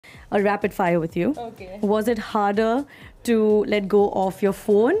a rapid fire with you. Okay. Was it harder to let go of your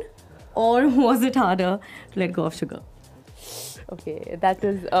phone, or was it harder to let go of sugar? Okay, that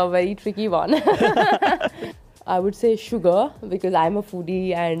is a very tricky one. I would say sugar because I'm a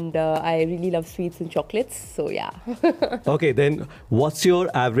foodie and I really love sweets and chocolates. So yeah. Okay, then what's your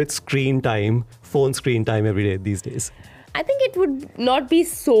average phone screen time every day these days? I think it would not be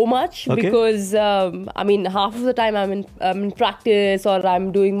so much because I mean half of the time I'm in practice or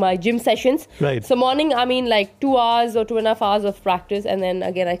I'm doing my gym sessions. Right. So morning I mean like 2 hours or 2.5 hours of practice, and then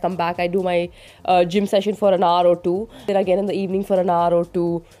again I come back, I do my gym session for an hour or two. Then again in the evening for an hour or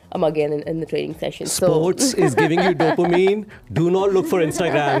two, I'm again in the training session. Sports is giving you dopamine. Do not look for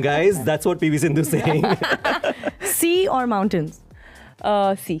Instagram, guys. That's what PV Sindhu is saying. Sea or mountains?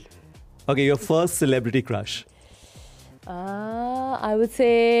 See. Okay, your first celebrity crush. I would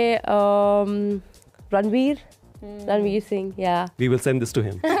say Ranveer Singh, yeah. We will send this to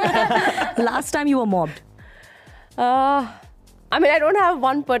him. Last time you were mobbed? I mean, I don't have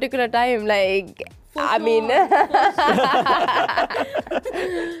one particular time. Like,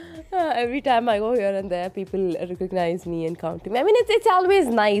 every time I go here and there, people recognize me and count me. I mean, it's always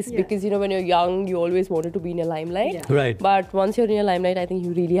nice because, you know, when you're young, you always wanted to be in your limelight. Yeah. Right. But once you're in your limelight, I think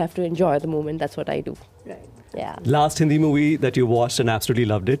you really have to enjoy the moment. That's what I do. Right. Yeah. Last Hindi movie that you watched and absolutely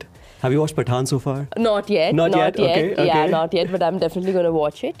loved it. Have you watched Pathaan so far? Not yet. Not yet? Okay, Yeah, okay. not yet. But I'm definitely going to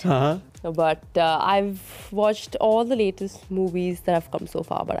watch it. Uh-huh. But I've watched all the latest movies that have come so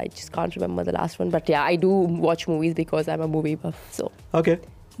far, but I just can't remember the last one. But yeah, I do watch movies because I'm a movie buff. So Okay.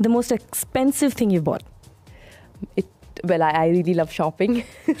 The most expensive thing you've bought? well, I really love shopping.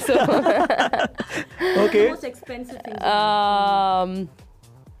 So Okay. Most expensive thing.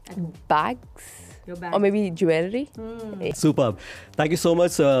 bags. Your bag. Or maybe jewelry. Superb. Thank you so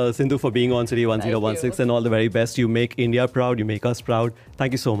much, Sindhu, for being on City 1016, and all the very best. You make India proud. You make us proud.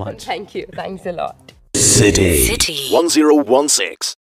 Thank you so much. Thank you. Thanks a lot. City 1016.